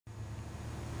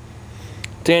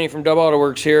Danny from Dub Auto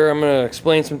Works here. I'm going to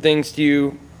explain some things to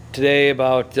you today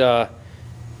about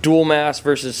dual mass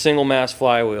versus single mass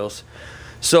flywheels.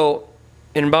 So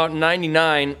in about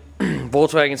 '99,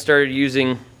 Volkswagen started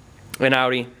using, and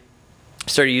Audi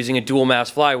started using a dual mass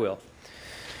flywheel.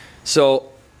 So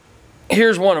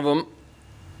here's one of them,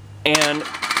 and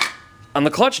on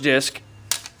the clutch disc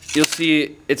you'll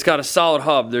see it's got a solid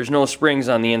hub. There's no springs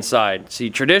on the inside.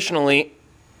 See, traditionally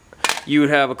you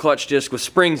would have a clutch disc with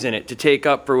springs in it to take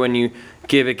up for when you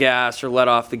give it gas or let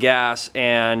off the gas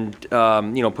and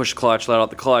push the clutch, let out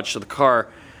the clutch so the car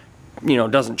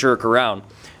doesn't jerk around.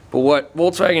 But what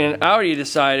Volkswagen and Audi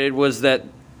decided was that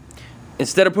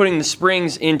instead of putting the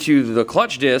springs into the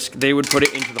clutch disc, they would put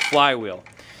it into the flywheel.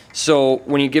 So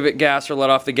when you give it gas or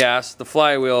let off the gas, the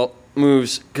flywheel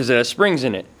moves because it has springs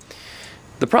in it.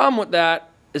 The problem with that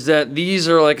is that these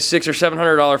are like a $600 or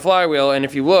 $700 flywheel, and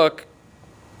if you look,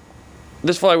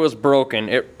 this flywheel is broken.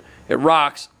 It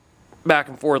rocks back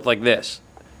and forth like this,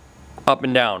 up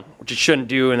and down, which it shouldn't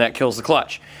do, and that kills the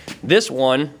clutch. This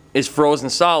one is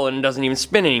frozen solid and doesn't even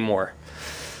spin anymore.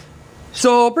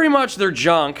 So pretty much they're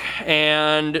junk,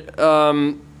 and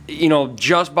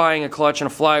just buying a clutch and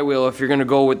a flywheel, if you're going to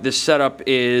go with this setup,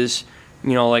 is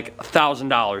like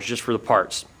 $1,000 just for the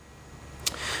parts.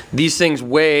 These things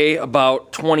weigh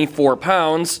about 24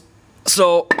 pounds,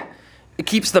 so it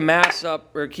keeps the mass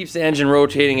up, or it keeps the engine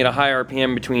rotating at a high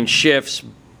RPM between shifts,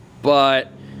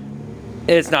 but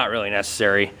it's not really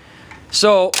necessary.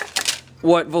 So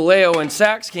what Vallejo and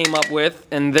Sachs came up with,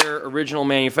 and their original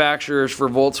manufacturers for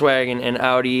Volkswagen and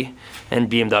Audi and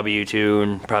BMW too,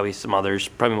 and probably some others,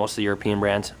 probably most of the European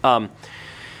brands,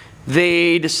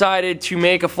 they decided to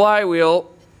make a flywheel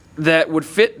that would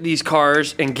fit these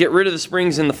cars and get rid of the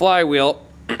springs in the flywheel.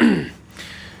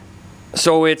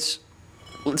 So it's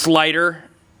lighter.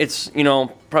 It's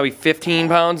probably 15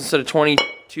 pounds instead of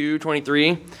 22,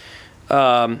 23.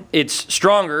 It's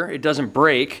stronger. It doesn't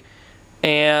break.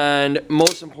 And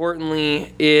most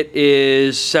importantly, it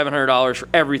is $700 for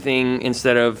everything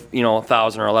instead of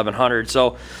 $1,000 or $1,100.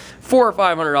 So $400 or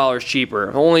 $500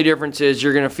 cheaper. The only difference is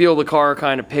you're going to feel the car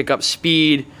kind of pick up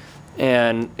speed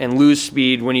and lose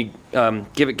speed when you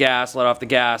give it gas, let off the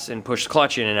gas, and push the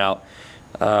clutch in and out.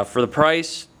 For the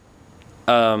price,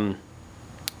 you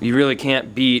really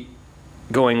can't beat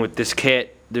going with this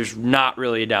kit. There's not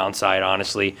really a downside,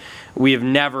 honestly. We have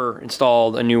never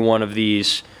installed a new one of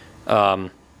these, and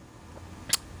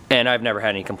I've never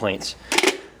had any complaints.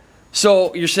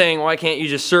 So you're saying, why can't you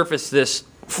just surface this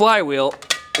flywheel?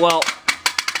 Well,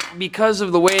 because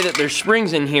of the way that there's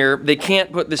springs in here, they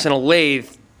can't put this in a lathe.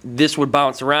 This would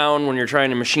bounce around when you're trying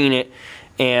to machine it,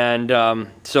 and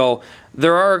so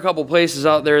there are a couple places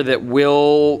out there that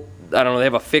will, I don't know, they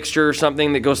have a fixture or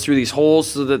something that goes through these holes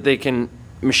so that they can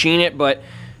machine it. But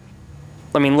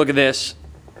I mean, look at this,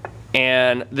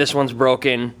 and this one's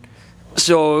broken.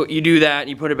 So you do that and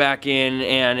you put it back in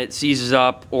and it seizes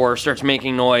up or starts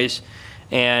making noise,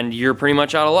 and you're pretty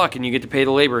much out of luck and you get to pay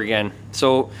the labor again.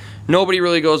 So nobody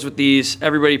really goes with these.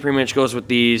 Everybody pretty much goes with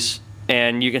these,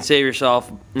 and you can save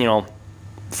yourself, $5, $6,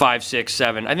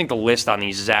 $7. I think the list on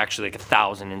these is actually like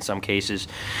 $1,000 in some cases.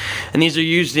 And these are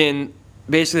used in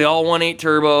basically all 1.8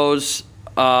 turbos.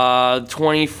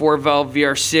 24 valve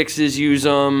VR6s use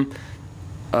them.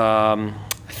 I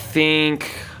think,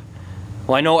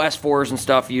 well, I know S4s and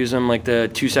stuff use them, like the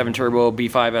 2.7 turbo B5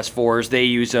 S4s, they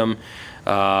use them.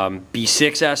 B6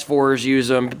 S4s use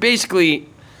them. But basically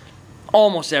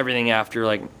almost everything after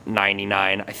like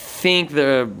 99. I think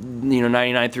the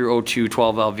 99 through 02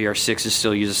 12 valve VR6s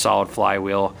still use a solid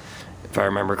flywheel, if I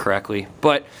remember correctly.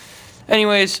 But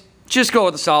anyways, just go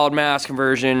with the solid mass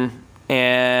conversion,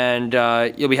 and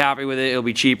you'll be happy with it. It'll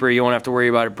be cheaper. You won't have to worry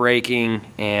about it breaking,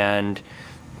 and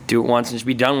do it once and just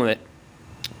be done with it.